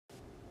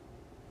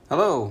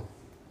Hello,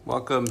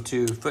 welcome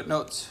to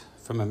Footnotes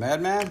from a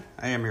Madman.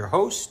 I am your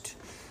host,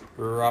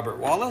 Robert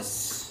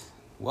Wallace.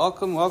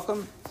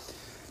 Welcome.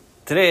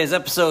 Today is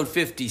episode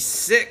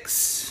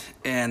 56,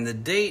 and the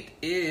date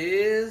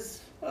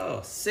is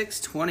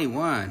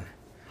 6/21.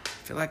 I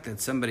feel like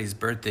that's somebody's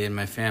birthday in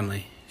my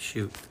family.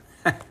 Shoot,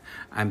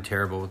 I'm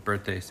terrible with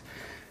birthdays.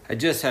 I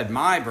just had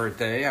my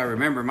birthday. I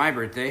remember my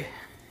birthday,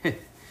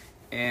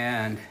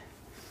 and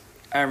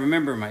I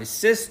remember my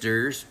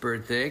sister's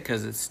birthday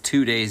because it's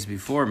 2 days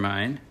before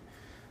mine.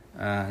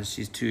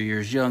 She's 2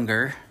 years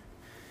younger,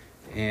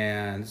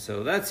 and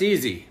so that's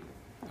easy.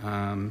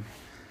 And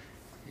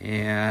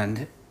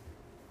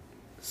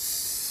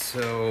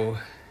so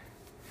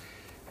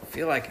I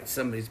feel like it's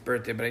somebody's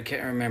birthday, but I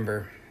can't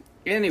remember.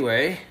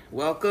 Anyway,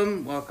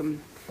 welcome.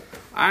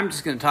 I'm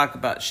just going to talk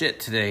about shit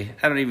today.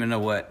 I don't even know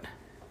what.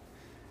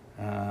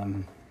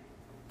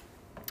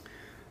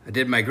 I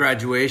did my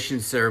graduation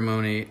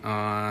ceremony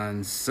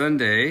on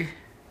Sunday. I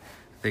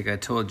think I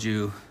told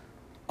you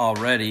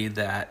already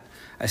that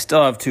I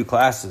still have 2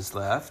 classes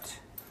left.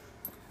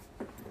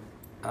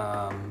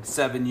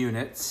 7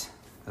 units.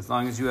 As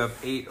long as you have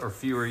 8 or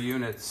fewer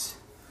units,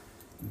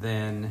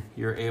 then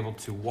you're able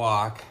to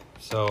walk.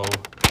 So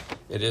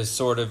it is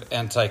sort of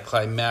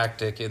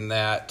anticlimactic in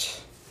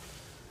that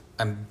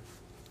I'm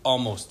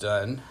almost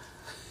done.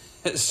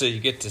 So you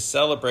get to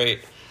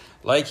celebrate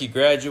like you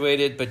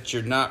graduated, but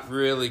you're not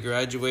really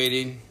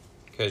graduating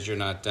because you're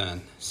not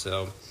done.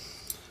 So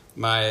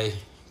my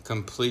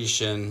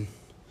completion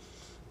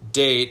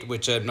date,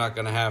 which I'm not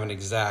going to have an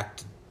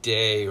exact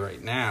day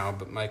right now,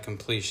 but my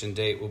completion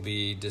date will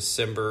be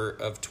December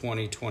of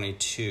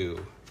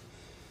 2022.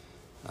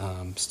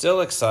 Still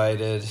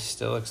excited,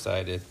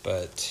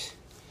 but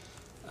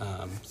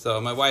so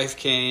my wife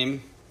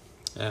came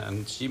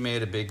and she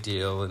made a big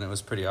deal, and it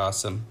was pretty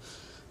awesome.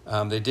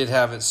 They did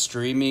have it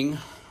streaming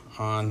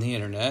on the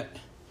internet,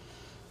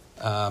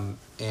 and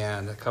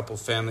a couple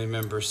family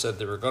members said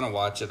they were going to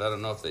watch it. I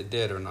don't know if they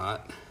did or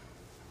not.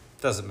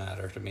 Doesn't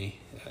matter to me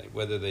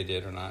whether they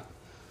did or not.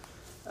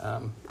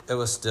 It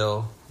was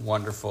still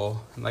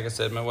wonderful. And like I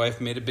said, my wife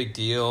made a big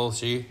deal.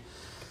 She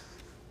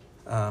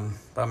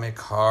bought me a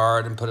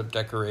card and put up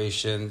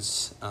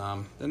decorations.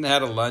 Then they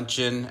had a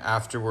luncheon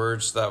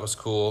afterwards. So that was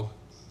cool.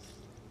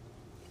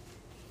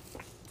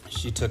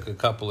 She took a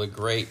couple of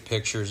great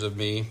pictures of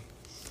me,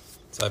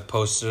 so I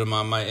posted them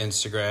on my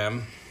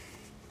Instagram.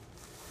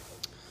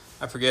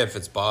 I forget if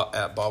it's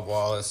at Bob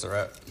Wallace or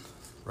at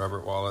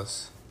Robert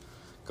Wallace.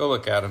 Go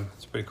look at them.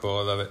 It's pretty cool.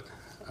 I love it.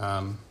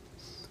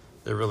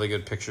 They're really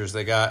good pictures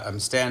they got. I'm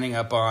standing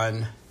up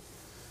on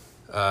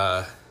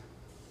a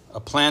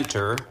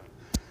planter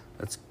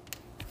that's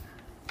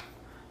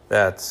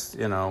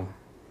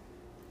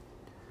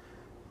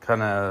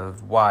kind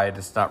of wide.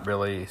 It's not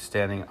really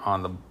standing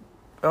on the...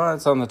 Oh,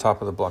 it's on the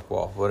top of the block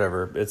wall,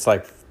 whatever. It's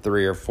like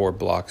 3 or 4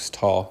 blocks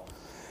tall.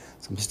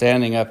 So I'm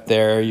standing up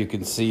there. You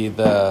can see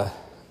the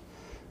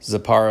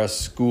Zapara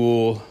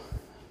School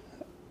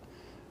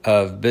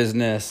of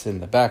Business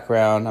in the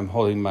background. I'm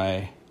holding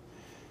my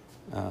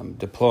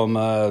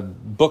diploma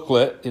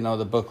booklet,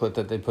 the booklet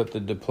that they put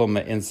the diploma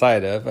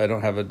inside of. I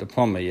don't have a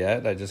diploma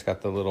yet. I just got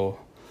the little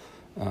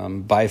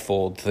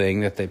bifold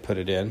thing that they put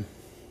it in.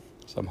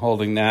 So I'm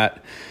holding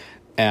that.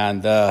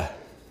 And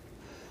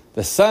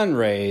the sun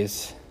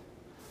rays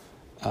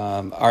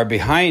are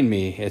behind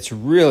me. It's a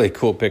really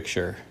cool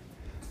picture.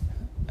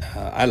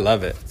 I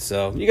love it.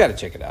 So you got to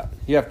check it out.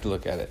 You have to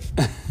look at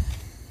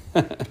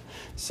it.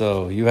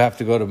 So you have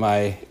to go to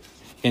my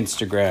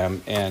Instagram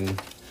and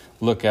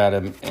look at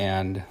them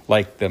and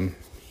like them.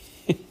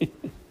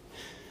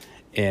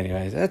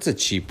 Anyway, that's a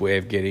cheap way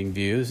of getting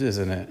views,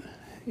 isn't it?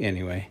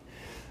 Anyway.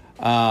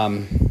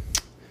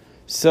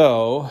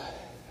 So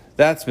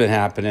that's been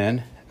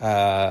happening.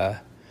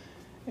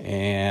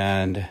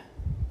 And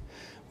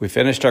we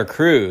finished our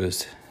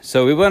cruise.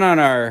 So we went on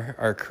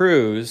our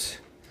cruise.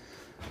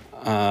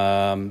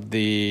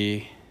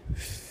 The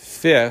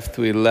 5th,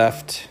 we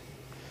left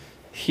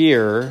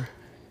here,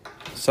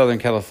 Southern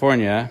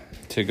California,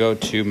 to go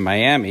to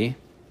Miami.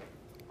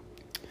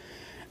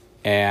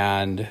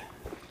 And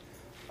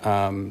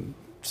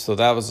so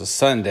that was a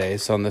Sunday.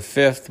 So on the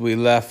 5th, we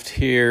left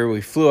here. We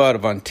flew out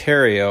of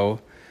Ontario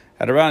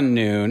at around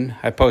noon.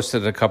 I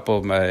posted a couple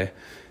of my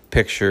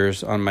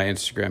pictures on my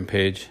Instagram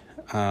page.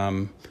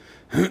 So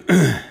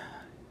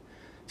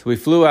we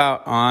flew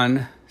out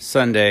on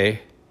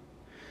Sunday.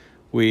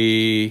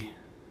 We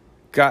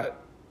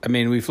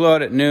flew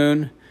out at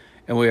noon,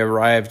 and we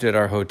arrived at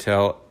our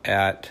hotel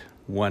at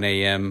 1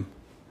 a.m.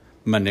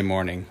 Monday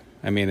morning.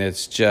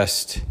 It's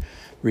just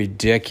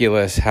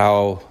ridiculous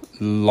how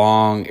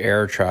long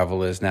air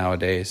travel is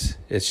nowadays.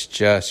 It's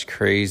just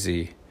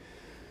crazy.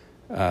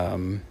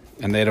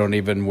 And they don't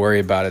even worry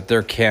about it.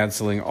 They're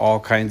canceling all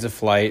kinds of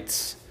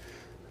flights,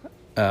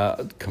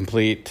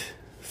 complete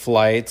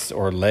flights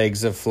or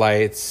legs of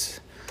flights,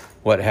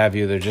 what have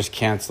you. They're just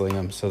canceling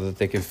them so that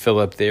they can fill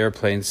up the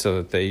airplanes so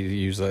that they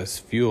use less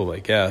fuel, I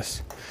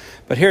guess.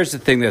 But here's the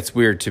thing that's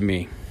weird to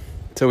me.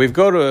 So we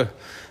go to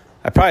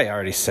I probably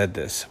already said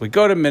this. We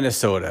go to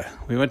Minnesota.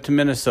 We went to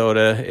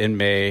Minnesota in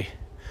May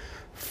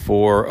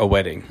for a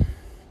wedding.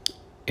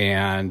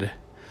 And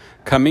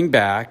coming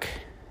back,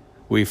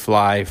 we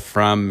fly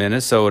from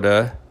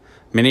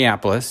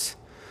Minneapolis,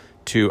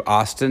 to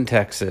Austin,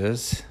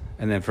 Texas.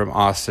 And then from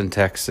Austin,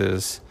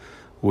 Texas,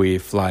 we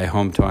fly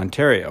home to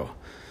Ontario.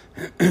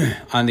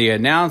 On the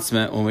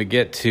announcement, when we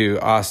get to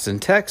Austin,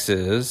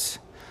 Texas,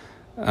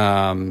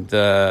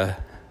 the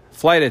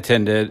flight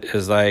attendant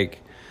is like,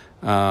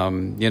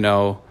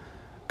 go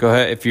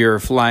ahead. If you're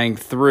flying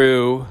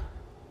through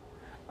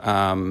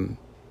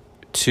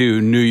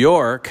to New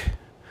York,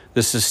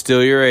 this is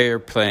still your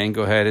airplane.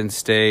 Go ahead and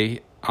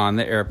stay on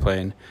the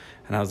airplane.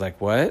 And I was like,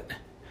 what?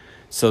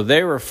 So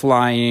they were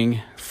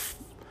flying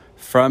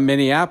from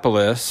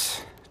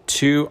Minneapolis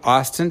to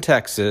Austin,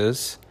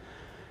 Texas.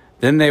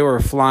 Then they were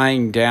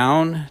flying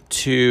down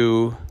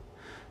to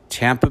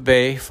Tampa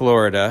Bay,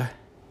 Florida.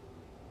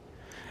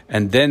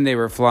 And then they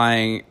were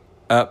flying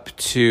up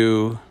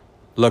to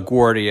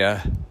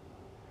LaGuardia,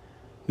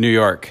 New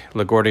York,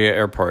 LaGuardia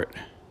Airport.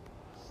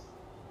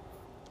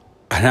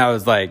 And I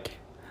was like,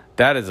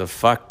 that is a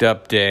fucked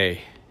up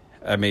day.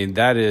 I mean,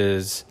 that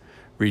is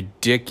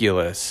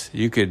ridiculous.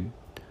 You can't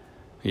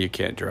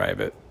drive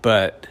it,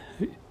 but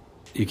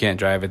you can't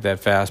drive it that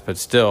fast, but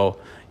still,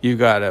 you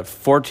got a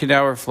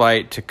 14-hour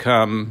flight to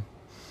come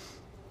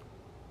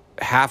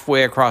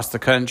halfway across the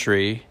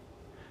country,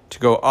 to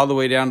go all the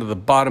way down to the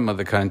bottom of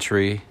the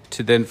country,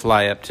 to then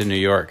fly up to New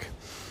York.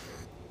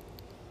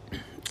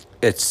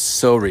 It's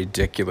so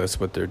ridiculous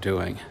what they're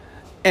doing.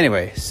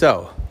 Anyway,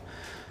 so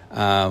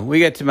we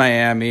get to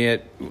Miami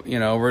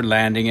we're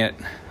landing at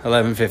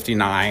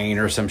 11:59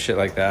 or some shit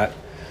like that.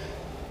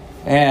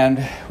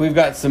 And we've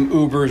got some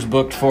Ubers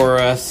booked for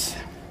us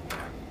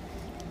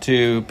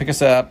to pick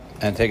us up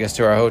and take us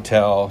to our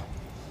hotel.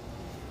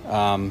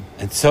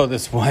 And so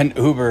this one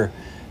Uber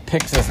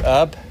picks us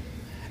up,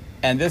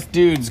 and this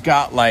dude's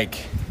got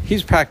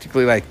he's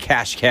practically like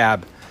cash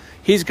cab.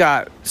 He's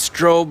got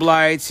strobe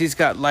lights. He's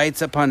got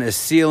lights up on his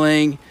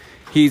ceiling.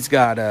 He's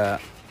got a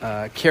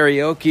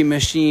karaoke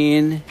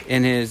machine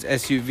in his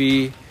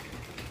SUV.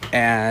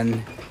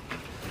 And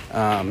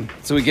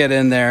so we get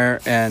in there,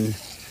 and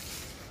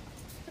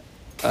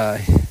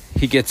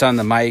he gets on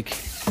the mic,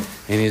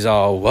 and he's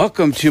all,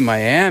 "Welcome to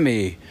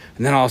Miami."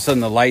 And then all of a sudden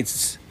the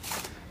lights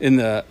on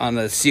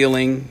the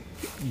ceiling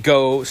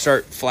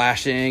start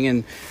flashing,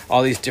 and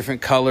all these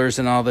different colors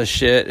and all this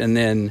shit. And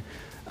then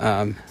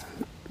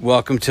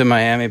 "Welcome to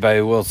Miami"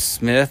 by Will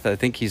Smith. I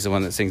think he's the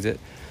one that sings it.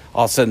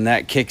 All of a sudden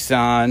that kicks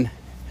on,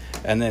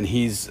 and then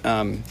he's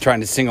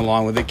trying to sing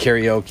along with the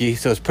karaoke.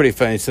 So it's pretty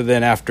funny. So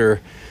then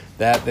after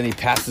that, then he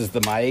passes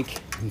the mic.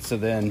 And so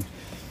then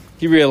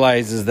he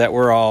realizes that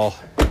we're all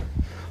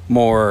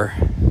more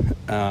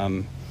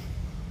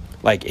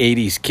like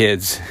 80s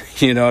kids.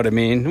 You know what I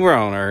mean? We're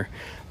all in our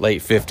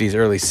late 50s,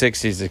 early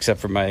 60s, except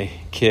for my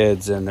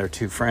kids and their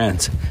two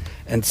friends.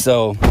 And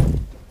so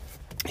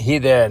he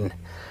then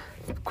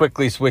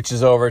quickly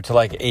switches over to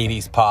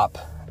 80s pop.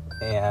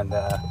 And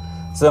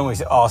so then we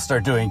all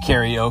start doing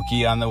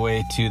karaoke on the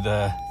way to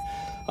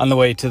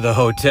the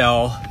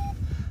hotel.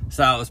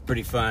 So that was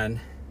pretty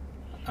fun.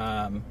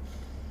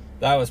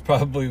 That was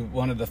probably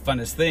one of the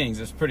funnest things.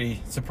 It was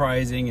pretty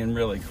surprising and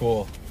really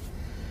cool.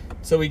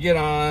 So we get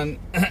on.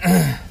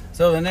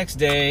 So the next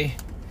day,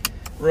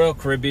 Royal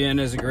Caribbean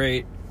is a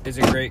great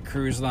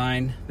cruise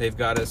line. They've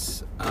got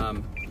us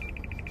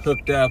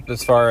hooked up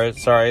as far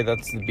as, sorry,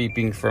 that's the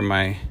beeping from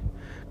my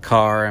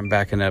car. I'm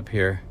backing up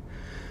here.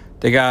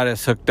 They got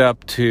us hooked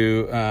up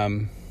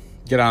to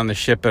get on the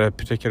ship at a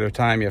particular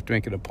time. You have to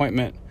make an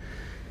appointment.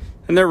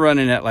 And they're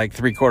running at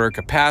 3/4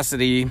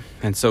 capacity.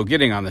 And so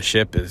getting on the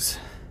ship is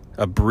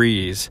a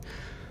breeze.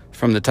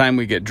 From the time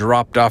we get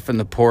dropped off in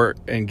the port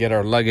and get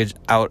our luggage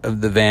out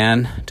of the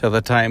van till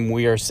the time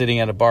we are sitting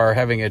at a bar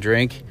having a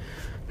drink,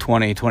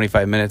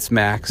 20-25 minutes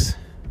max.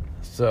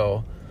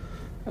 So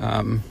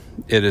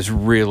it is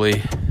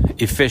really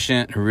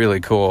efficient, really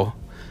cool.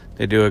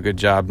 They do a good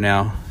job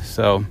now.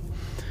 So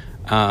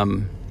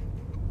we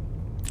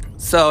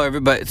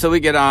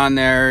get on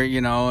there,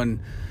 and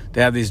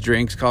they have these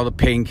drinks called a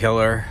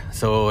painkiller.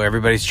 So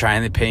everybody's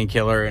trying the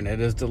painkiller, and it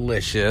is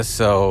delicious.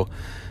 So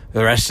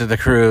the rest of the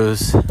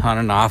cruise, on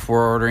and off,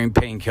 we're ordering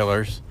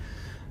painkillers.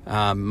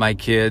 My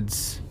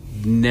kids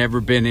never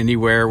been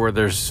anywhere where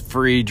there's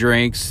free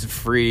drinks,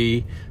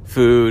 free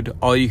food,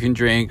 all you can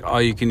drink,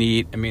 all you can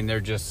eat. I mean, they're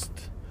just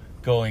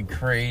going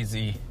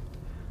crazy.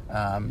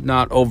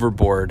 Not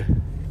overboard.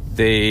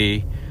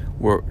 They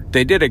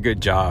did a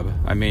good job.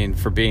 I mean,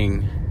 for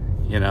being,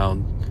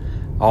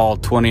 all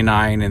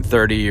 29 and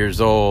 30 years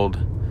old,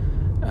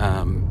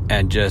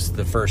 and just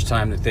the first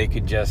time that they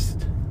could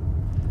just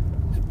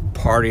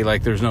party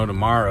like there's no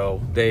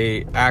tomorrow.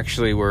 They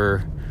actually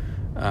were,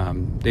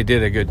 they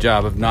did a good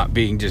job of not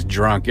being just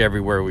drunk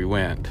everywhere we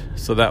went.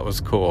 So that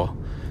was cool.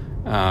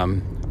 We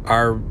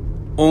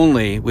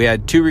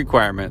had two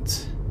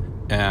requirements,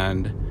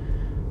 and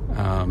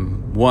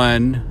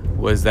one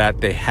was that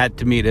they had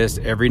to meet us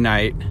every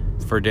night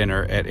for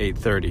dinner at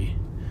 8:30.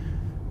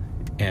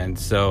 and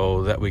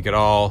so that we could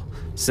all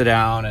sit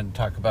down and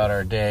talk about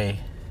our day,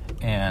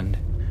 and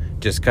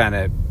just kind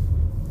of,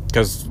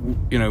 because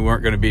we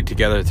weren't going to be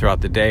together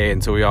throughout the day,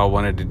 and so we all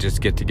wanted to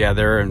just get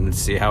together and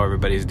see how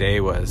everybody's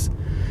day was.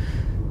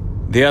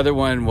 The other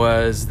one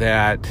was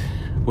that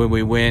when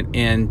we went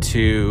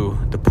into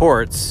the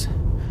ports,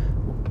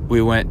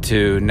 we went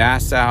to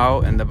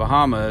Nassau in the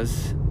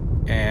Bahamas,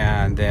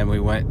 and then we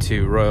went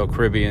to Royal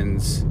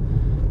Caribbean's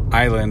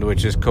island,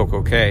 which is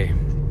Coco Cay.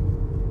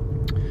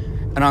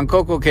 And on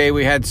Coco Cay,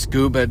 we had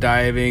scuba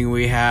diving.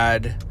 We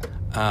had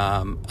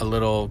a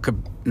little,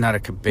 not a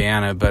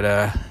cabana,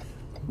 but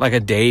like a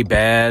day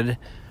bed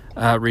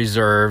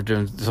reserved.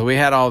 And so we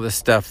had all this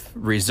stuff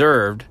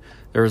reserved.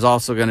 There was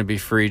also going to be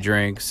free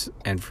drinks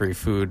and free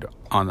food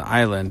on the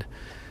island.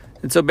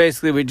 And so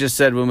basically we just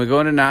said, when we go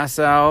into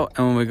Nassau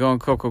and when we go in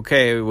Coco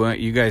Cay, we want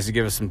you guys to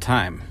give us some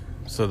time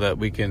so that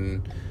we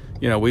can,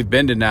 we've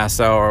been to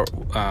Nassau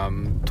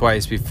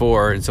twice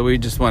before. And so we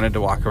just wanted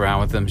to walk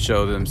around with them,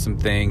 show them some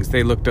things.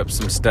 They looked up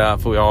some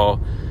stuff. We all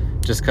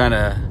just kind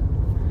of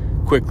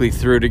quickly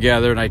threw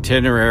together an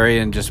itinerary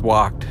and just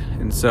walked.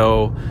 And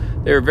so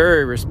they were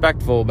very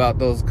respectful about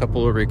those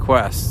couple of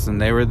requests.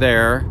 And they were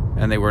there,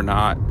 and they were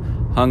not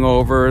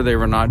hungover. They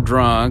were not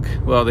drunk.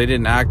 Well, they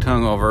didn't act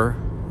hungover.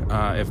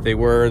 If they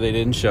were, they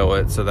didn't show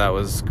it, so that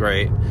was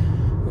great.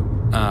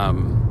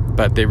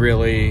 But they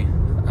really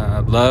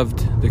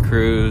loved the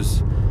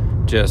cruise.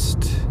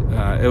 Just,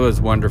 it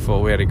was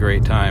wonderful. We had a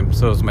great time.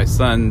 So it was my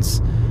son's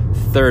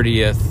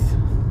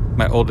 30th,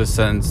 my oldest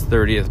son's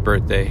 30th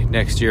birthday.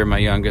 Next year, my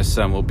youngest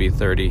son will be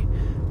 30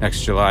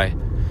 next July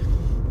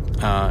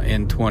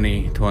in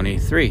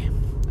 2023.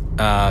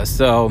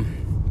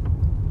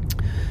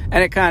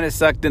 And it kind of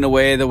sucked in a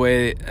way, the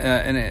way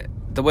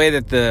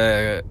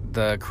that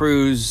the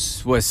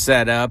cruise was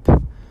set up.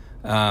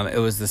 It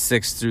was the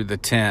 6th through the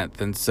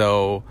 10th. And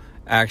so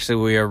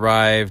actually we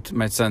arrived,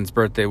 my son's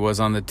birthday was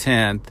on the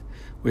 10th.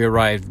 We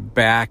arrived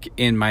back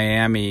in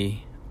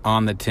Miami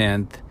on the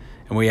 10th,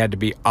 and we had to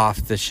be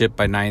off the ship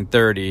by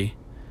 9:30.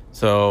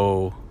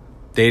 So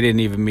they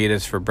didn't even meet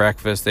us for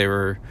breakfast. They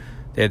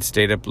had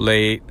stayed up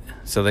late,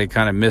 so they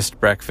kind of missed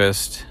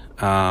breakfast.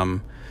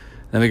 Then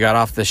we got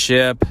off the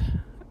ship,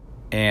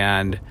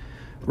 and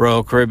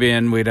Royal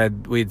Caribbean,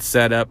 we'd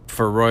set up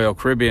for Royal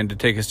Caribbean to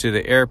take us to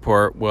the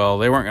airport. Well,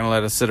 they weren't going to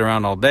let us sit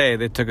around all day.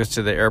 They took us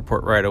to the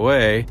airport right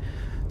away.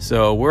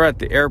 So we're at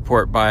the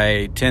airport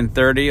by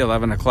 10:30,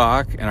 11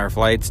 o'clock, and our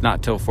flight's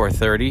not till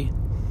 4:30.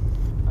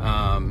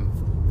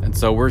 And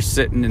so we're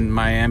sitting in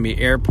Miami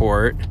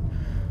airport,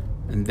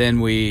 and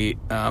then we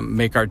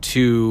make our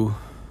did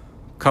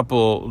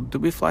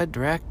we fly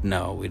direct?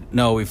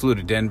 No, we flew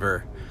to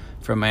Denver.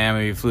 From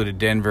Miami, we flew to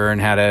Denver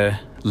and had a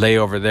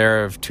layover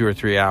there of 2 or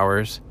 3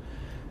 hours,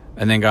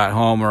 and then got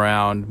home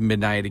around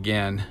midnight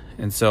again.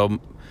 And so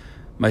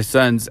my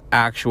son's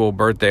actual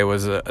birthday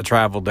was a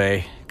travel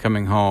day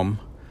coming home.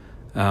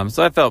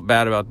 So I felt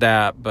bad about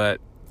that,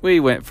 but we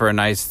went for a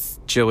nice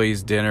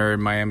Chili's dinner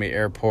in Miami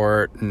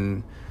airport,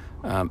 and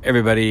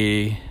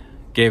everybody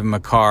gave him a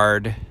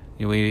card.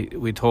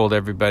 We told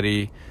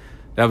everybody,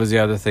 that was the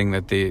other thing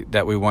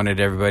that we wanted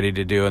everybody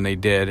to do, and they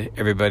did.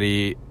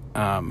 Everybody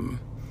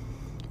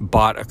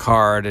bought a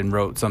card and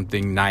wrote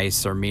something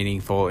nice or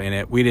meaningful in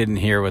it. We didn't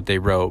hear what they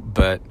wrote,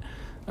 but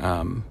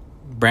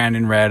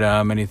Brandon read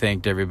them, and he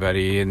thanked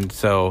everybody, and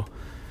so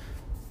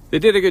they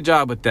did a good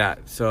job with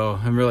that. So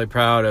I'm really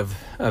proud of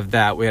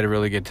that. We had a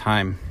really good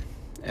time,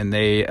 and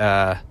they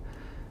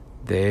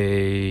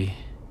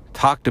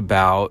talked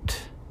about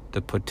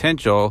the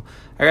potential.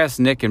 I guess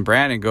Nick and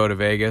Brandon go to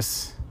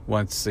Vegas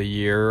once a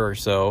year or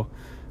so,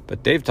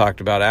 but they've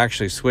talked about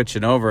actually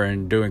switching over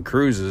and doing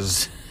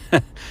cruises.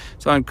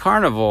 So on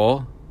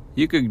Carnival,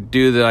 you could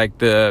do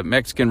the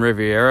Mexican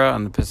Riviera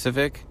on the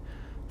Pacific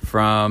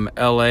from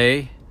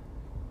LA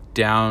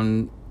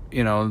down,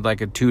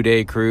 like a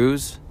 2-day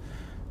cruise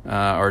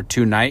or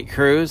 2-night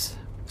cruise.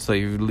 So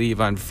you leave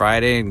on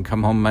Friday and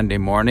come home Monday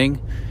morning.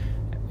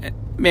 It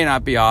may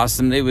not be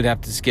awesome. They would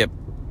have to skip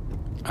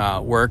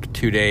work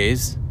 2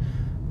 days.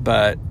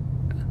 But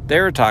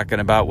they were talking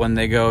about when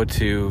they go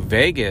to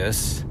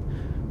Vegas,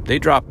 they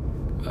drop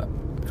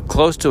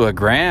close to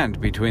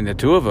 $1,000 between the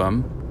two of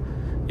them.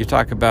 You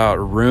talk about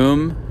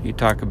room, you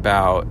talk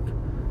about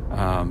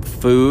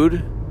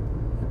food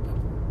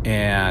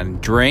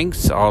and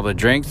drinks, all the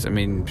drinks. I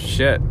mean,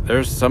 shit,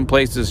 there's some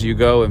places you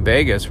go in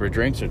Vegas where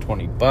drinks are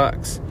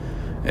 $20.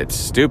 It's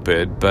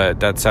stupid, but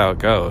that's how it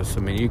goes. I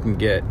mean, you can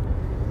get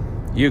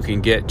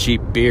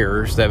cheap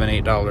beer,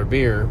 $7, $8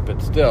 beer,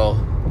 but still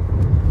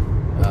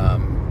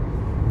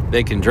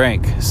they can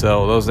drink.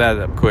 So those add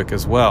up quick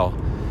as well.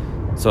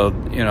 So,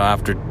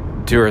 after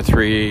 2 or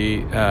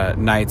 3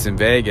 nights in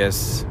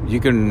Vegas, you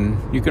can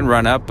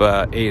run up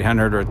a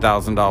 $800 or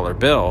 $1,000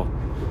 bill,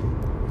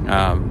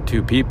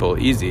 2 people,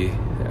 easy.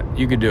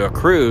 You could do a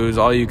cruise,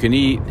 all you can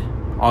eat,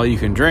 all you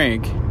can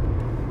drink,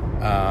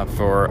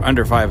 for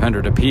under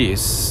 $500 a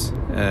piece.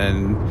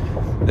 And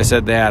they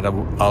said they had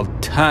a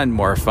ton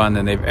more fun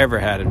than they've ever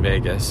had in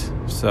Vegas.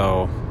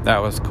 So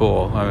that was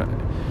cool.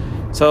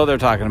 So they're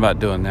talking about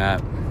doing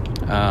that.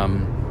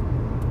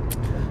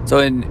 So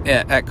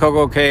at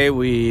Coco Cay,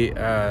 we did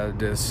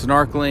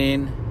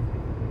snorkeling,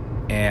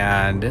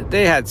 and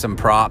they had some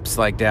props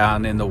like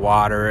down in the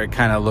water. It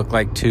kind of looked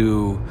like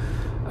two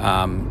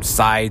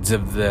sides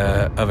of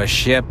a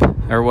ship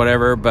or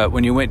whatever. But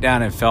when you went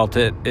down and felt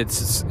it,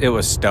 it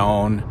was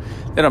stone.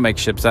 They don't make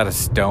ships out of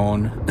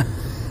stone.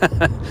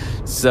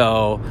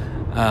 So,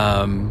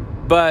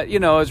 but you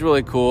know, it's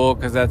really cool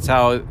because that's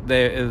how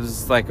it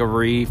was like a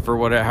reef or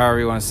whatever, however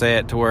you want to say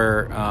it, to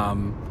where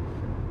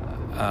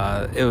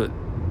it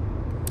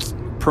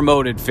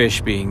promoted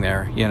fish being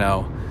there, you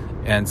know,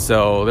 and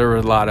so there were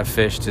a lot of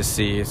fish to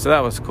see. So that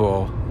was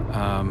cool,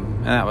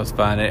 and that was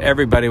fun.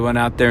 Everybody went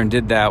out there and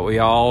did that.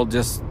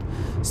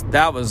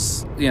 That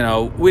was, you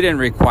know, we didn't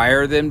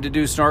require them to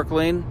do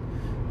snorkeling,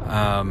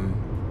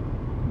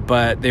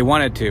 but they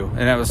wanted to,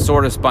 and it was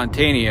sort of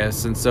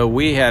spontaneous. And so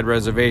we had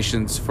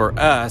reservations for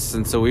us,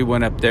 and so we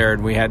went up there,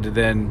 and we had to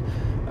then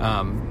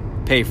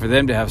pay for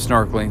them to have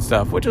snorkeling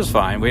stuff, which was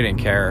fine. We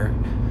didn't care.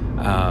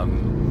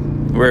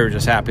 We were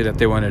just happy that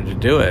they wanted to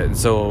do it. And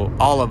so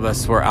all of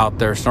us were out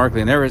there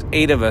snorkeling. There was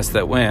 8 of us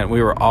that went.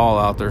 We were all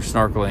out there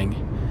snorkeling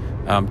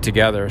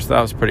together. So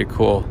that was pretty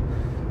cool.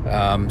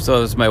 So it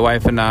was my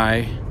wife and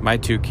I, my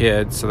 2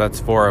 kids. So that's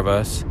 4 of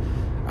us.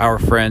 Our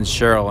friends,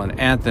 Cheryl and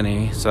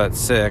Anthony. So that's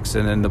 6.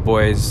 And then the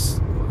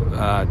boys,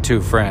 2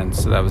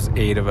 friends. So that was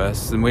 8 of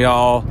us. And we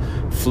all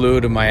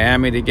flew to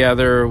Miami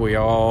together. We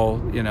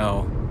all, you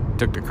know,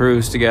 took the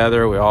cruise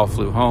together. We all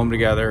flew home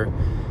together.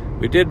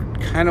 We did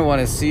kind of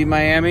want to see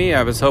Miami.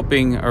 I was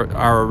hoping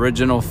our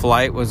original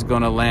flight was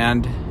going to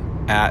land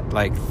at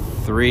like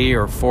 3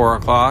 or 4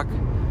 o'clock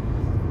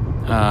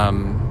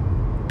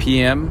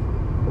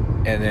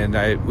p.m. And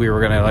then we were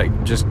going to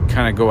like just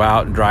kind of go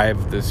out and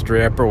drive the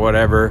strip or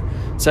whatever.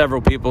 Several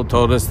people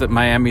told us that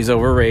Miami's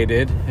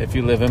overrated. If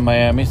you live in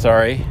Miami,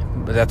 sorry,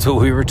 but that's what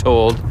we were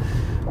told.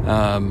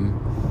 So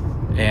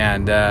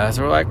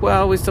we're like,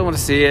 well, we still want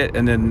to see it.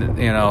 And then,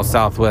 you know,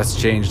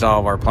 Southwest changed all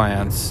of our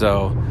plans.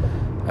 So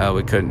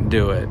we couldn't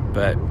do it,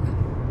 but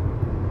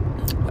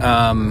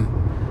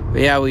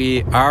yeah,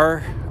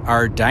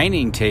 our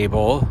dining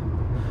table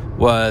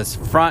was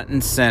front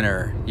and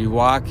center. You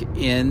walk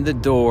in the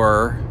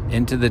door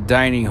into the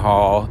dining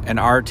hall, and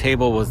our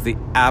table was the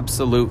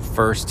absolute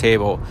first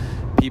table.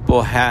 It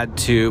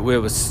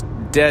was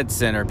dead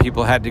center.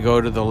 People had to go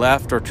to the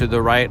left or to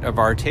the right of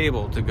our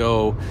table to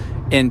go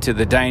into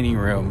the dining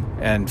room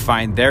and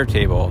find their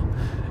table.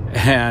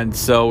 And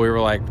so we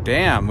were like,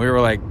 damn,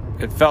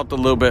 it felt a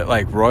little bit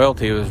like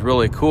royalty. It was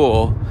really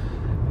cool.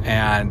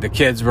 And the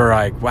kids were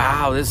like,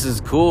 wow, this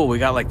is cool. We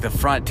got like the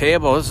front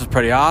table. This is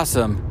pretty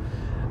awesome.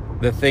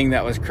 The thing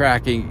that was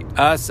cracking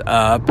us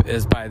up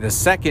is by the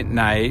second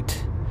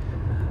night,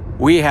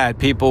 we had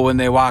people when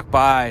they walked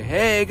by,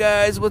 hey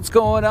guys, what's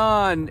going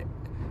on?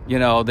 You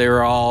know, they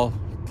were all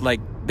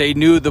like, they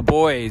knew the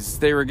boys.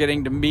 They were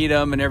getting to meet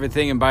them and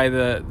everything. And by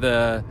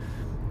that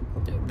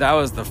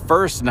was the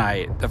first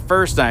night. The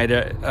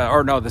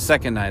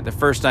second night. The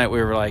first night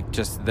we were like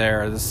just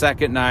there. The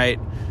second night,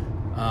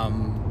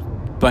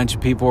 bunch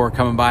of people were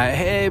coming by.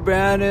 Hey,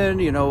 Brandon,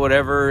 you know,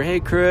 whatever. Hey,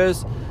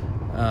 Chris.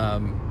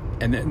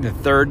 And then the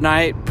third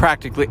night,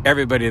 practically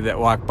everybody that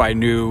walked by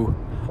knew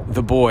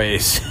the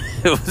boys.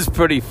 It was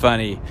pretty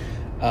funny.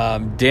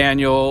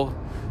 Daniel,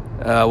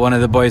 one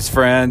of the boys'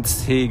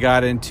 friends, he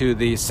got into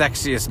the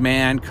sexiest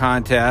man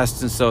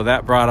contest, and so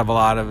that brought him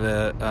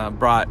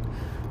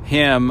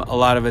a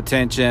lot of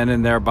attention,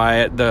 and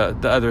thereby the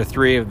other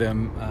 3 of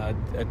them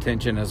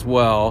attention as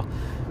well.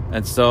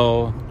 And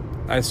so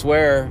I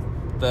swear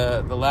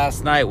the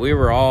last night we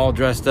were all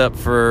dressed up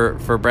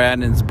for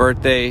Brandon's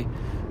birthday,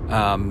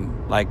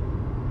 like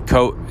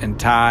coat and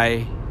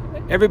tie.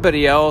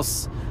 Everybody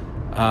else,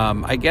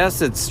 I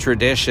guess it's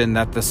tradition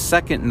that the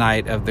second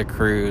night of the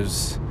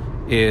cruise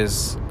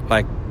is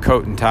like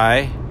coat and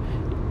tie.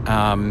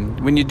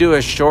 When you do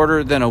a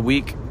shorter than a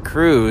week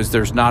cruise,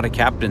 there's not a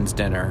captain's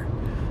dinner.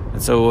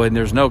 And so when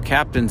there's no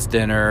captain's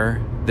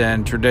dinner,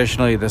 then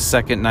traditionally the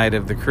second night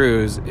of the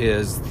cruise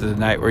is the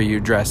night where you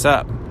dress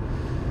up.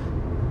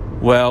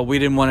 Well, we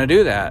didn't want to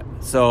do that.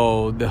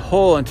 So the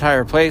whole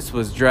entire place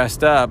was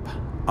dressed up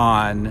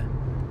on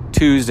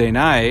Tuesday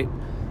night,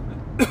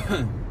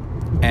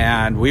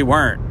 and we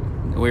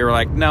weren't. We were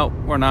like, no,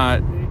 we're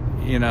not.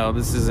 You know,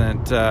 this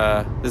isn't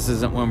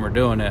when we're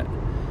doing it.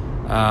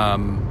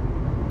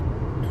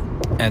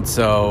 And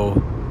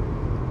so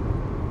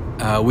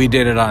we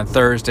did it on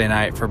Thursday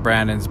night for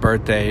Brandon's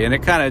birthday, and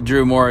it kind of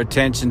drew more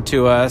attention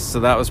to us,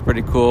 so that was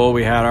pretty cool.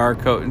 We had our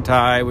coat and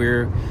tie. We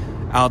were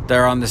out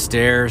there on the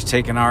stairs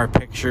taking our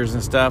pictures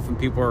and stuff, and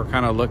people were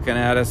kind of looking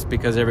at us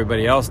because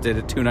everybody else did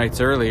it 2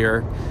 nights earlier,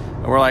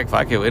 and we're like,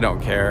 fuck it, we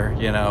don't care.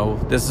 You know,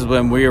 this is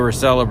when we were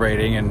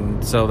celebrating,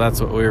 and so that's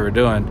what we were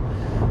doing.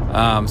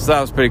 So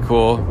that was pretty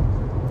cool.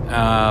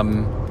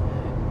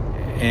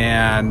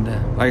 And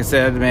like I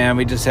said, man,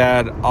 we just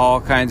had all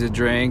kinds of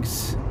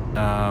drinks.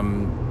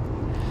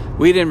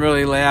 We didn't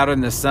really lay out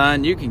in the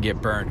sun. You can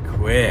get burned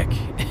quick.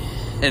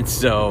 And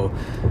so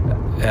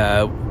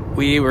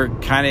we were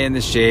kind of in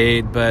the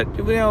shade, but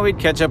we'd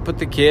catch up with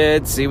the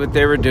kids, see what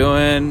they were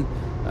doing.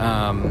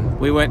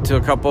 We went to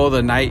a couple of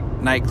the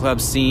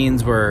nightclub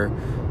scenes where,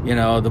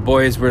 the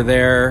boys were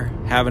there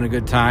having a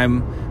good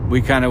time.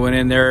 We kind of went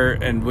in there,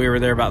 and we were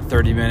there about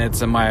 30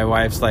 minutes, and my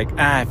wife's like,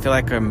 I feel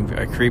like I'm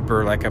a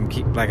creeper, like I'm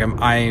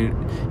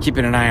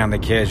keeping an eye on the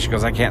kids. She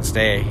goes, I can't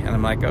stay. And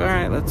I'm like, all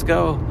right, let's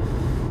go.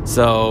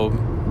 So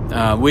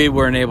we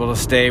weren't able to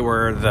stay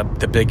where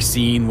the big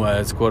scene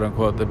was, quote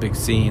unquote, the big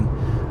scene.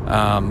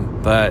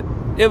 But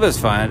it was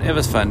fun. It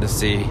was fun to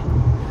see.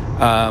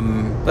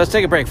 Let's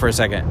take a break for a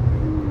second.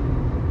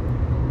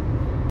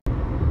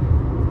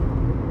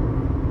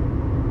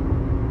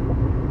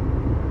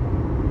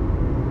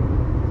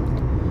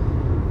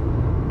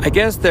 I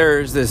guess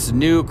there's this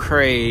new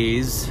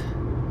craze,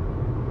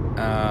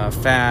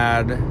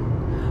 fad,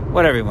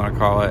 whatever you want to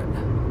call it,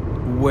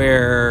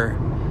 where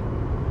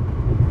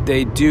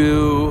they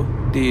do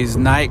these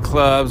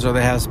nightclubs or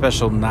they have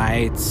special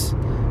nights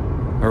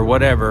or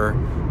whatever,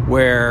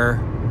 where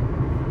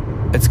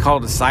it's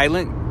called a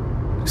silent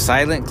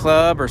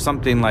club or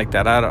something like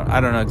that.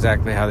 I don't know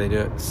exactly how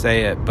they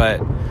say it,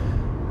 but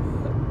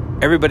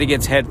everybody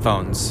gets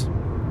headphones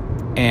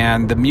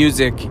and the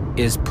music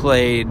is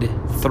played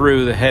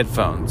through the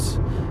headphones.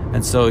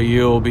 And so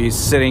you'll be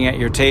sitting at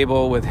your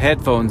table with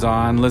headphones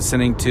on,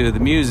 listening to the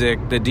music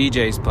the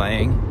DJ's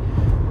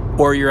playing,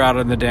 or you're out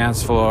on the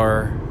dance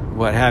floor,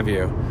 what have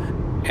you.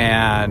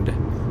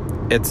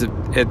 And it's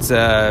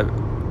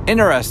a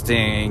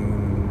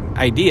interesting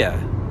idea.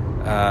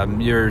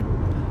 You're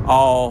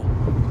all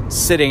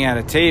sitting at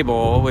a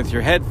table with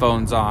your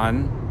headphones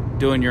on,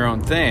 doing your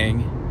own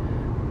thing.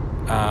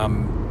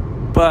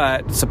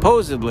 But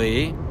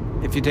supposedly,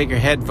 if you take your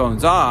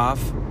headphones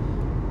off,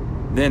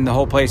 then the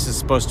whole place is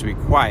supposed to be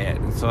quiet.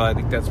 And so I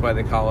think that's why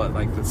they call it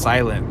like the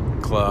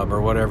silent club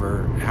or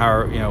whatever,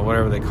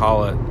 whatever they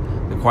call it,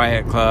 the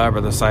quiet club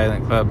or the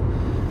silent club.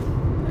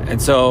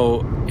 And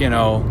so,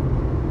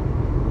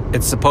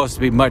 it's supposed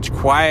to be much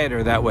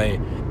quieter that way.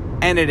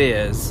 And it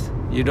is.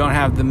 You don't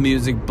have the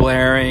music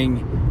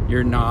blaring.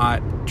 You're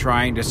not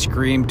trying to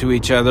scream to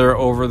each other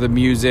over the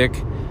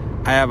music.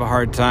 I have a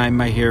hard time.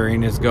 My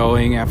hearing is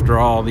going after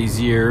all these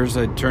years.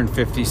 I turned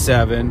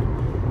 57,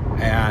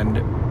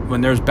 and when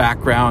there's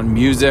background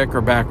music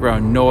or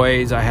background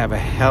noise, I have a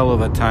hell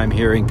of a time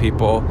hearing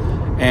people.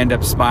 I end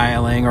up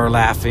smiling or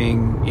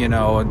laughing,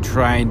 and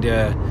trying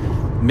to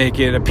make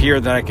it appear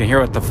that I can hear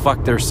what the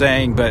fuck they're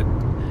saying, but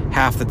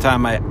half the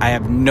time I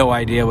have no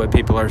idea what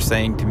people are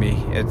saying to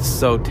me. It's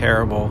so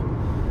terrible.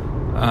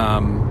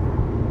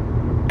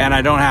 And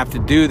I don't have to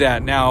do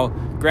that. Now,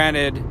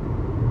 granted,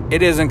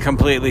 it isn't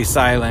completely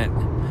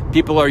silent.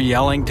 People are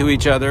yelling to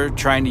each other,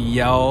 trying to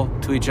yell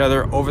to each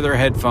other over their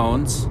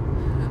headphones.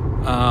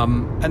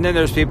 And then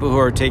there's people who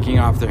are taking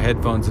off their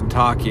headphones and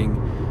talking.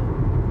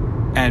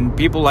 And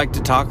people like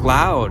to talk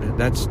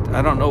loud.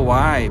 I don't know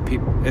why.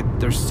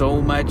 There's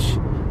so much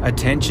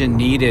attention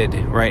needed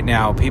right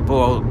now.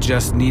 People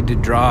just need to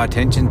draw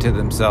attention to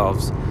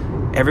themselves.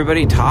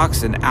 Everybody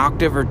talks an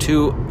octave or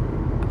two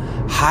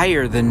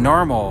higher than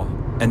normal.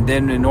 And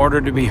then in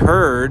order to be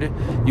heard,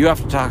 you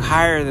have to talk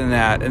higher than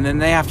that. And then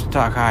they have to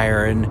talk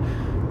higher. And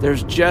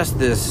there's just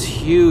this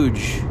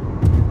huge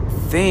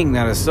thing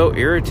that is so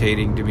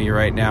irritating to me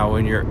right now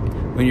when you're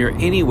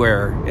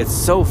anywhere. It's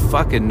so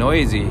fucking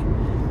noisy.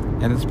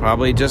 And it's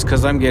probably just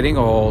because I'm getting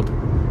old.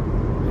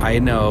 I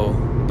know.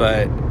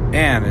 But,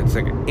 man, it's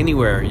like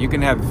anywhere. You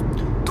can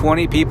have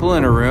 20 people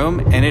in a room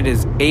and it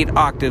is 8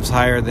 octaves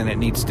higher than it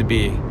needs to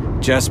be.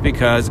 Just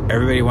because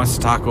everybody wants to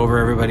talk over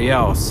everybody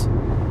else.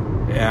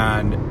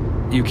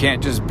 And you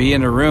can't just be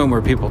in a room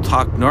where people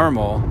talk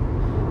normal.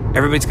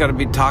 Everybody's got to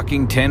be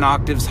talking 10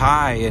 octaves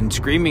high and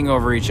screaming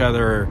over each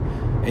other.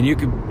 And you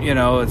could,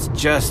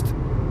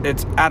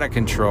 it's out of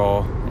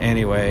control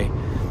anyway.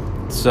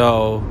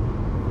 So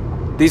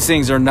these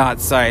things are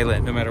not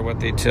silent no matter what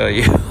they tell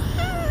you.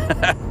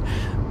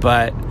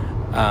 But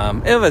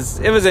it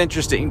was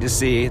interesting to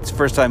see. It's the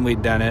first time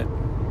we'd done it.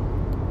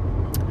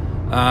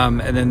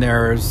 And then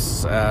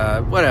there's,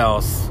 what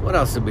else? What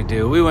else did we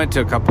do? We went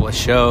to a couple of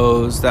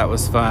shows. That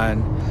was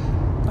fun.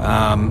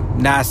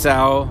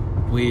 Nassau,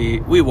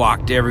 we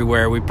walked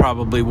everywhere. We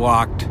probably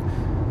walked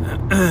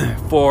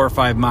 4 or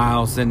 5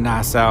 miles in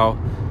Nassau.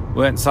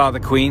 Went and saw the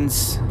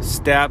Queen's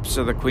Steps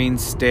or the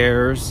Queen's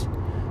Stairs.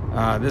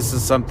 This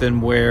is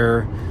something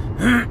where,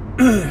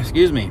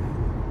 excuse me.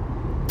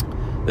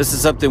 This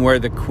is something where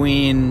the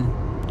Queen,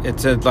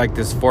 it's like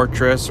this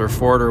fortress or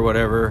fort or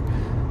whatever,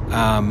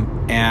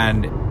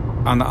 and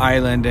on the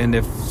island, and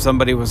if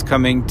somebody was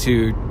coming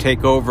to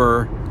take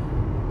over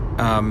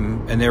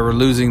and they were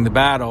losing the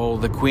battle,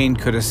 the Queen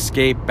could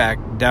escape back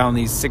down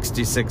these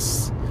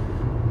 66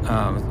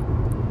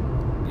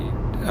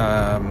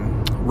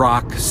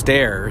 rock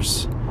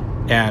stairs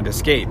and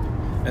escape.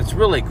 It's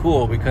really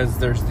cool because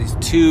there's these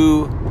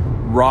 2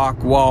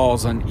 rock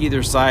walls on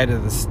either side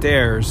of the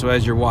stairs, so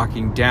as you're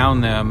walking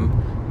down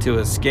them to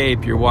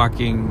escape, you're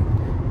walking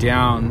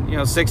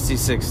down,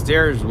 66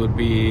 stairs would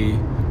be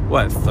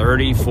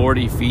 30,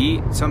 40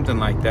 feet, something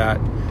like that.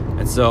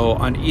 And so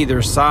on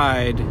either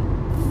side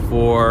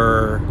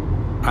for,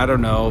 I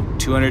don't know,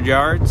 200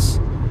 yards,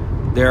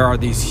 there are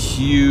these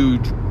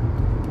huge,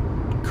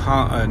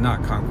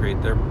 not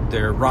concrete,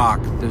 they're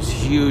rock. There's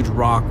huge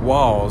rock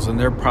walls, and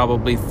they're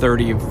probably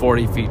 30 and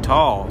 40 feet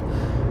tall.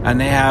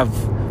 And they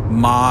have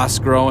moss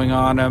growing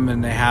on them,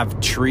 and they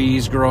have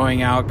trees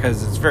growing out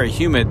because it's very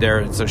humid there,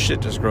 and so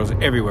shit just grows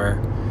everywhere.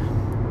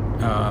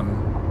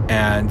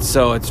 And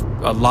so it's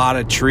a lot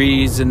of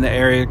trees in the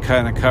area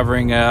kind of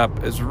covering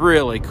up. It's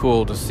really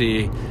cool to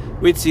see.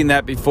 We'd seen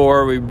that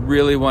before. We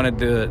really wanted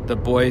the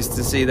boys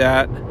to see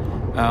that.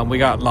 We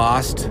got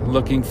lost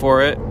looking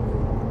for it.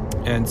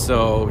 And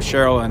so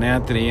Cheryl and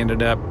Anthony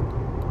ended up,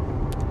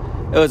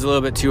 it was a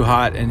little bit too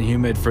hot and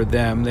humid for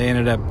them. They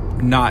ended up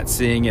not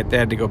seeing it. They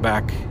had to go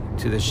back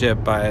to the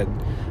ship by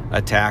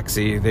a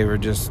taxi. They were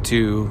just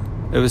it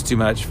was too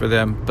much for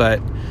them. But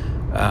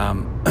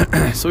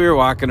so we were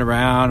walking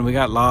around. We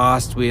got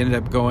lost. We ended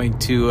up going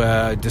to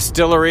a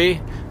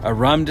distillery, a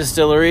rum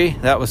distillery.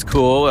 That was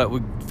cool.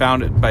 We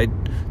found it by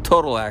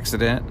total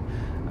accident.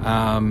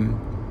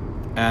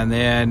 And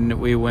then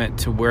we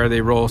went to where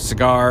they roll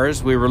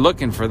cigars. We were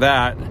looking for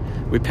that.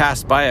 We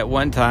passed by it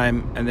one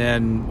time and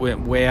then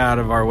went way out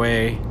of our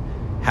way,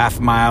 a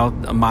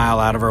mile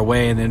out of our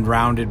way, and then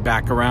rounded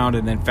back around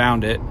and then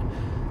found it.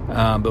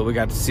 But we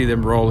got to see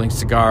them rolling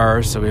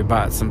cigars, so we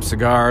bought some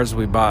cigars.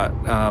 We bought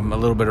a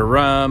little bit of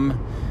rum.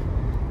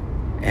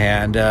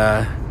 And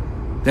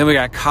then we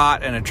got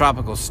caught in a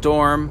tropical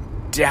storm.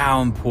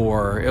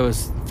 Downpour.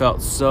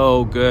 Felt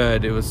so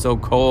good. It was so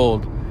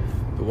cold.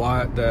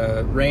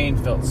 The rain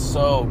felt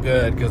so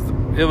good because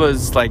it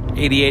was like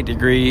 88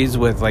 degrees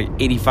with like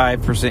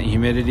 85%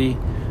 humidity.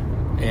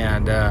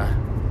 And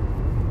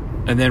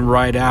then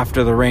right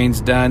after the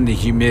rain's done, the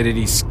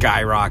humidity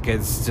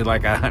skyrockets to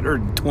like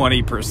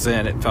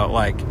 120%. It felt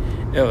like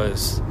it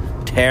was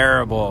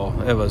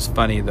terrible. It was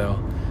funny though.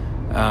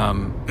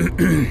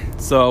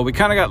 So we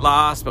kind of got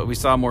lost, but we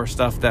saw more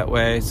stuff that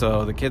way.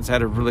 So the kids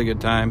had a really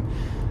good time.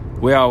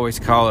 We always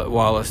call it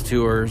Wallace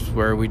Tours,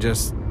 where we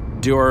just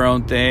do our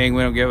own thing.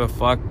 We don't give a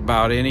fuck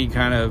about any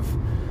kind of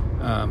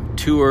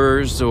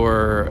tours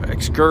or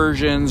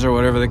excursions or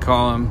whatever they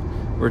call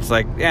them, where it's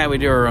like, yeah, we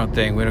do our own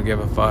thing. We don't give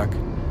a fuck.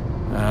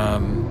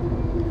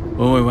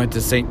 When we went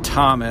to St.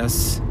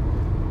 Thomas,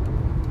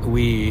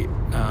 we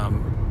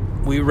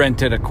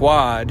rented a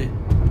quad,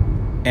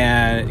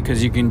 and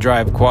because you can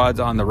drive quads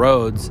on the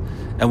roads,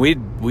 and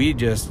we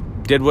just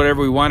did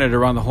whatever we wanted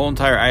around the whole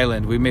entire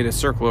island. We made a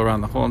circle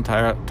around the whole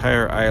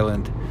entire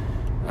island,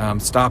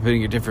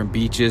 stopping at different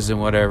beaches and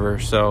whatever.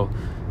 So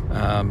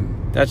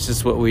that's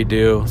just what we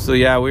do. So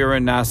yeah, we were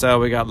in Nassau.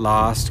 We got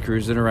lost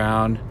cruising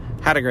around.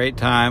 Had a great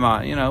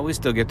time. We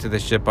still get to the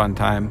ship on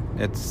time.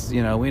 It's,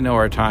 we know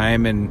our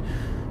time, and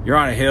you're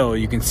on a hill.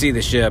 You can see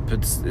the ship.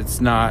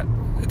 It's not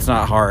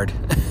hard.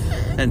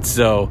 And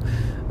so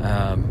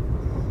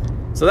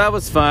that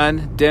was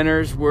fun.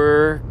 Dinners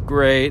were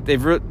great.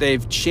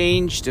 They've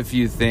changed a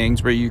few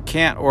things where you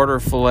can't order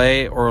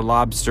filet or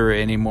lobster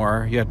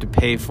anymore. You have to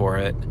pay for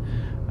it.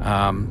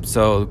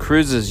 So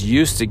cruises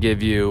used to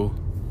give you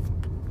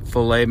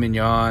filet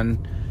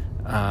mignon,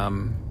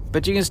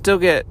 but you can still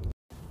get.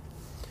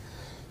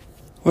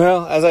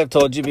 Well, as I've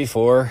told you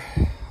before,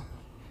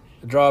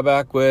 the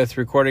drawback with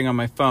recording on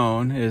my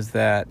phone is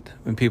that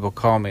when people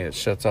call me, it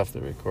shuts off the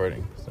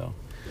recording. So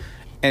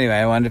anyway,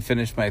 I wanted to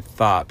finish my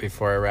thought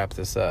before I wrap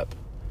this up.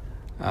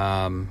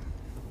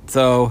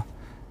 So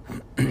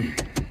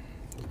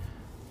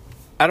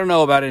I don't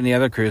know about any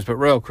other cruise, but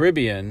Royal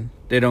Caribbean,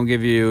 they don't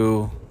give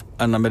you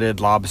unlimited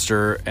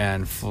lobster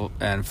and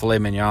filet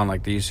mignon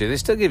like they used to. They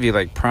still give you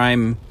like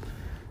prime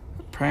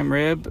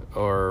rib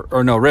or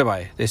no,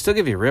 ribeye. They still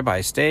give you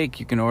ribeye steak.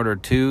 You can order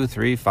 2,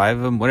 3, 5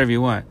 of them, whatever you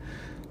want,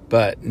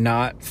 but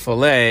not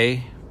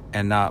filet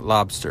and not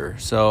lobster.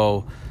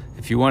 So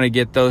if you want to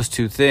get those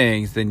two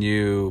things, then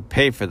you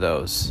pay for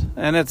those,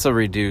 and it's a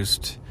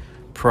reduced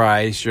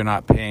price. You're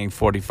not paying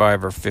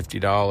 $45 or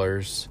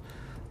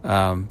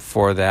 $50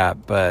 for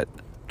that. But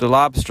the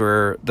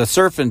lobster, the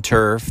surf and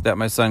turf that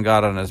my son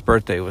got on his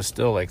birthday was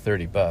still like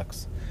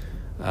 $30.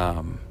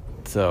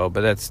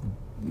 But that's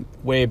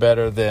way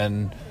better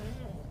than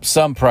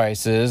some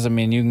prices. I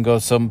mean, you can go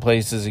some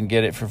places and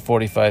get it for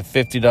 $45,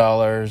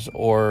 $50,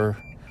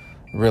 or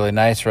really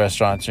nice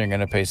restaurants, you're going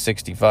to pay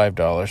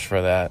 $65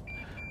 for that.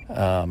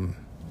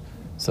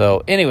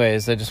 So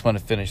anyways, I just want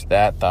to finish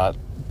that thought.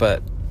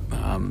 But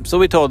so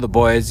we told the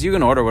boys, you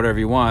can order whatever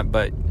you want,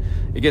 but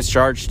it gets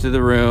charged to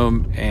the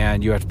room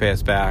and you have to pay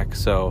us back.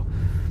 So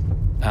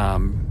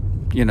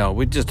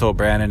we just told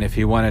Brandon if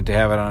he wanted to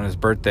have it on his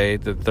birthday,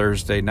 the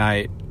Thursday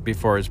night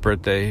before his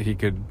birthday, he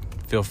could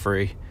feel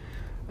free.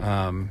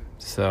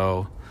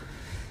 So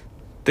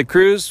the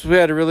cruise, we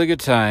had a really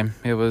good time.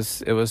 It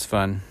was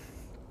fun.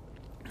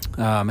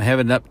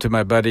 Heading up to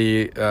my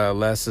buddy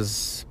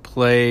Les's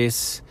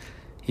place.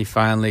 He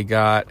finally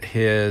got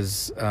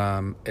his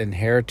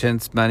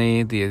inheritance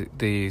money. The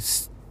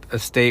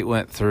estate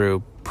went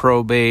through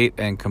probate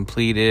and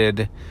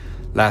completed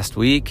last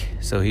week,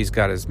 so he's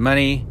got his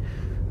money.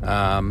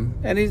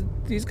 And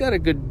he's got a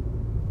good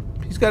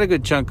he's got a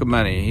good chunk of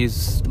money.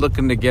 He's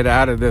looking to get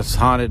out of this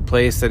haunted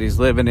place that he's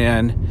living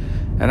in.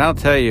 And I'll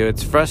tell you,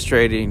 it's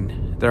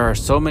frustrating. There are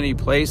so many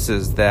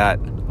places that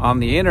on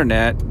the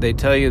internet, they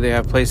tell you they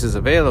have places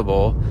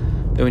available.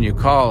 Then when you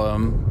call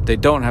them, they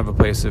don't have a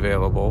place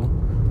available.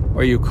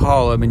 Or you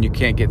call them and you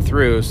can't get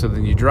through. So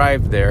then you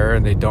drive there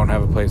and they don't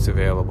have a place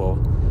available.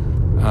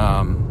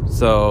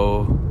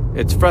 So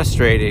it's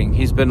frustrating.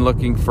 He's been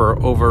looking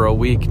for over a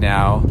week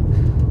now.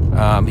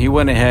 He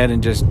went ahead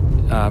and just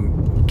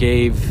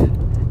gave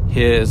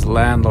his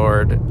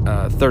landlord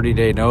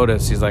 30-day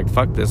notice. He's like,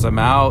 fuck this, I'm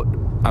out.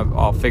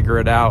 I'll figure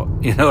it out.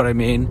 You know what I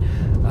mean?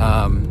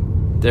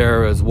 There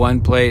was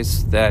one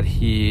place that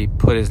he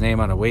put his name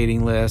on a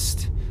waiting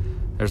list.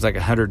 There's like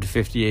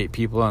 158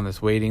 people on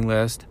this waiting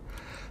list.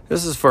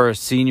 This is for a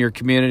senior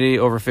community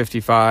over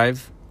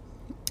 55.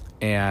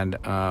 And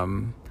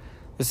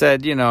they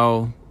said, you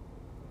know,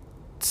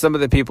 some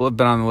of the people have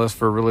been on the list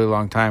for a really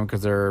long time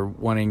because they're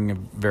wanting a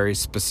very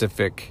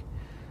specific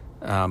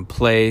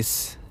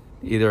place,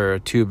 either a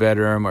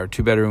 2-bedroom or a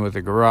 2-bedroom with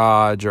a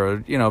garage,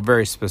 or, you know,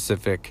 very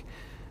specific.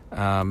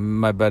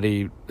 My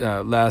buddy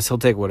Les, he'll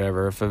take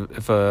whatever. If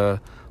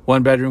a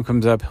 1-bedroom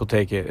comes up, he'll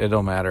take it. It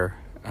don't matter.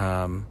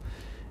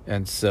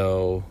 And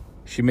so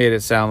she made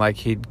it sound like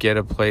he'd get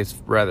a place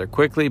rather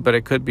quickly, but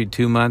it could be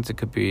 2 months, it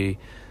could be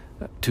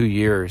 2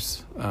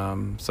 years.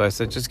 So I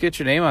said, just get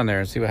your name on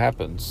there and see what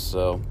happens.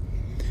 So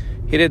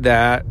he did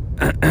that.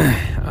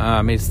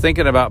 He's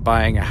thinking about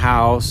buying a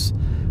house.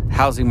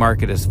 Housing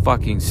market is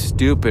fucking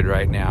stupid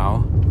right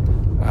now.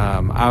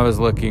 I was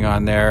looking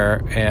on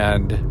there,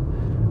 and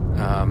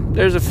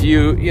there's a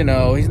few, you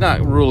know, he's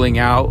not ruling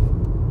out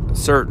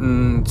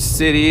certain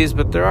cities,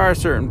 but there are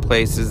certain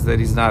places that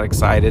he's not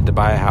excited to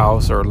buy a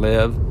house or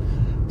live.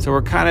 So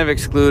we're kind of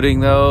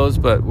excluding those,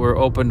 but we're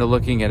open to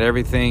looking at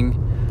everything.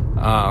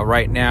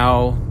 Right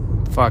now,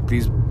 fuck,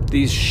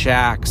 these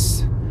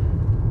shacks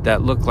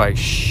that look like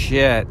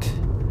shit,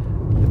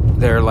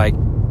 they're like,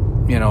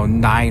 you know,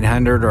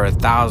 900 or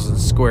 1,000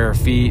 square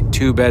feet,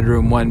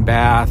 2-bedroom, 1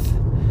 bath.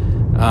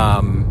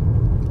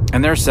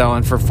 And they're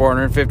selling for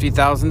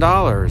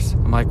 $450,000.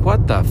 I'm like,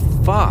 what the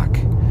fuck?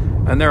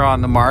 And they're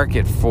on the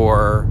market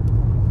for,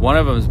 one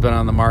of them's been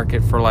on the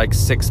market for like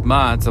 6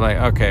 months. I'm like,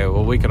 okay,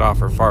 well, we could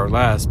offer far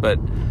less, but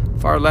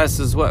far less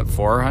is what,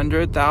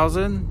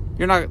 400,000?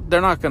 They're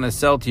not going to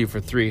sell to you for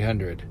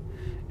 300.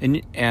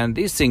 And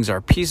these things are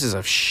pieces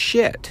of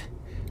shit.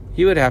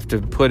 You would have to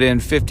put in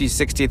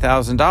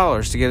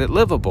 $50,000-$60,000 to get it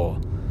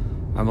livable.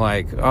 I'm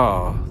like,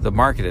 oh, the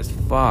market is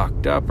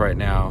fucked up right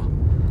now.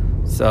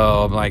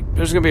 So I'm like,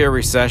 there's going to be a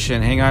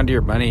recession. Hang on to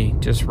your money.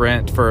 Just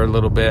rent for a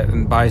little bit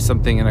and buy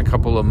something in a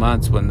couple of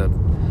months when the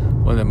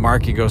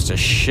market goes to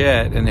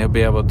shit, and he'll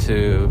be able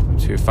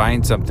to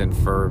find something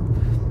for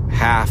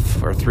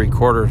half or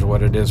 3/4 of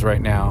what it is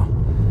right now.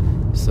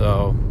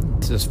 So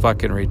it's just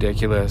fucking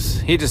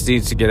ridiculous. He just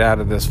needs to get out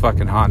of this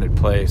fucking haunted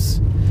place.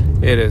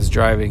 It is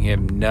driving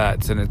him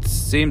nuts, and it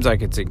seems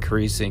like it's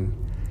increasing.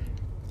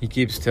 He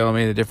keeps telling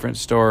me the different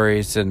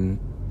stories, and,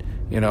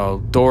 you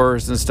know,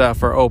 doors and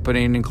stuff are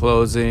opening and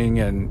closing,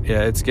 and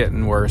yeah, it's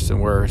getting worse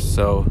and worse.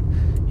 So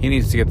he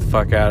needs to get the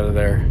fuck out of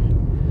there.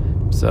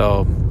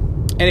 So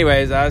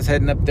anyways, I was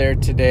heading up there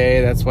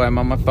today. That's why I'm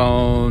on my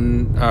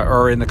phone,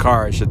 or in the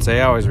car, I should say.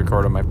 I always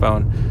record on my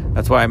phone.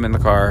 That's why I'm in the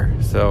car.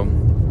 So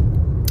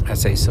I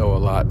say so a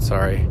lot,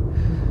 sorry.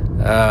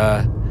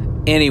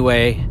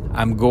 Anyway,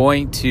 I'm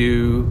going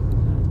to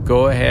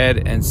go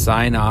ahead and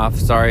sign off.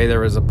 Sorry, there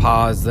was a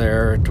pause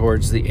there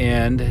towards the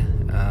end.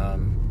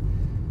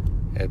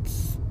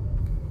 It's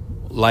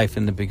life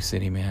in the big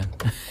city, man.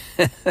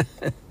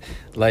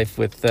 Life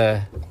with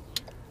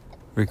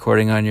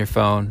recording on your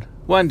phone.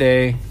 One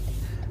day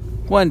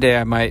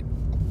I might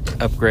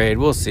upgrade.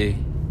 We'll see.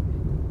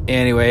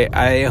 Anyway,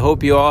 I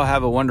hope you all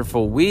have a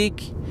wonderful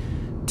week.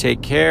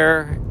 Take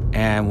care,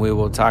 and we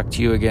will talk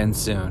to you again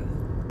soon.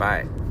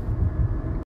 Bye.